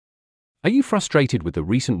Are you frustrated with the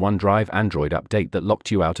recent OneDrive Android update that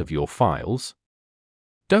locked you out of your files?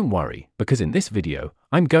 Don't worry, because in this video,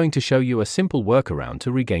 I'm going to show you a simple workaround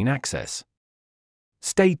to regain access.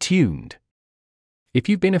 Stay tuned. If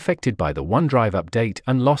you've been affected by the OneDrive update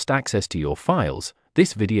and lost access to your files,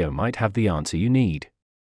 this video might have the answer you need.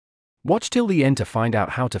 Watch till the end to find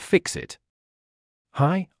out how to fix it.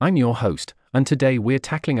 Hi, I'm your host, and today we're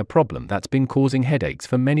tackling a problem that's been causing headaches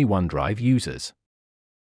for many OneDrive users.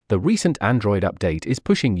 The recent Android update is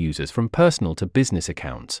pushing users from personal to business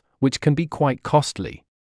accounts, which can be quite costly.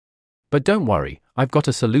 But don't worry, I've got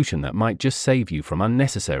a solution that might just save you from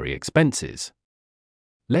unnecessary expenses.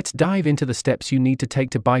 Let's dive into the steps you need to take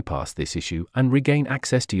to bypass this issue and regain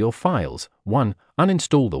access to your files. 1.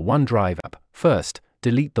 Uninstall the OneDrive app. First,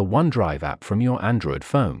 delete the OneDrive app from your Android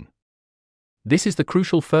phone. This is the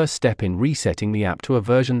crucial first step in resetting the app to a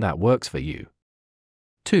version that works for you.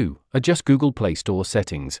 2. Adjust Google Play Store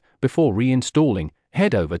settings. Before reinstalling,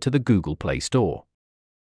 head over to the Google Play Store.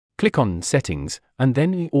 Click on Settings, and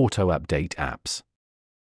then Auto Update Apps.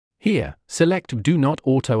 Here, select Do Not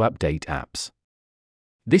Auto Update Apps.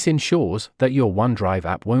 This ensures that your OneDrive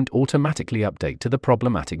app won't automatically update to the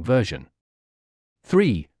problematic version.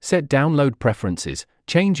 3. Set Download Preferences.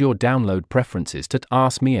 Change your download preferences to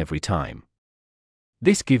Ask Me Every Time.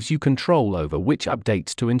 This gives you control over which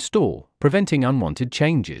updates to install, preventing unwanted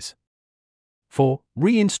changes. 4.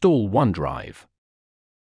 Reinstall OneDrive.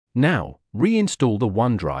 Now, reinstall the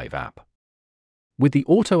OneDrive app. With the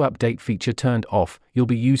Auto Update feature turned off, you'll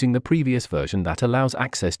be using the previous version that allows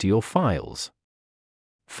access to your files.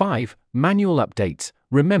 5. Manual Updates.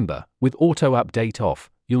 Remember, with Auto Update off,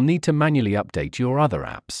 you'll need to manually update your other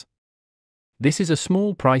apps. This is a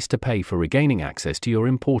small price to pay for regaining access to your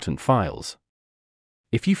important files.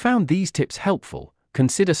 If you found these tips helpful,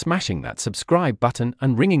 consider smashing that subscribe button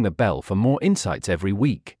and ringing the bell for more insights every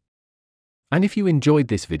week. And if you enjoyed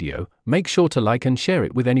this video, make sure to like and share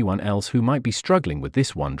it with anyone else who might be struggling with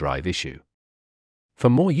this OneDrive issue. For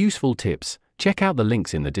more useful tips, check out the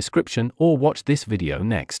links in the description or watch this video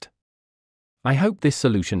next. I hope this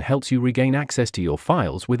solution helps you regain access to your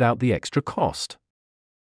files without the extra cost.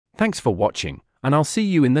 Thanks for watching, and I'll see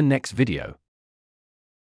you in the next video.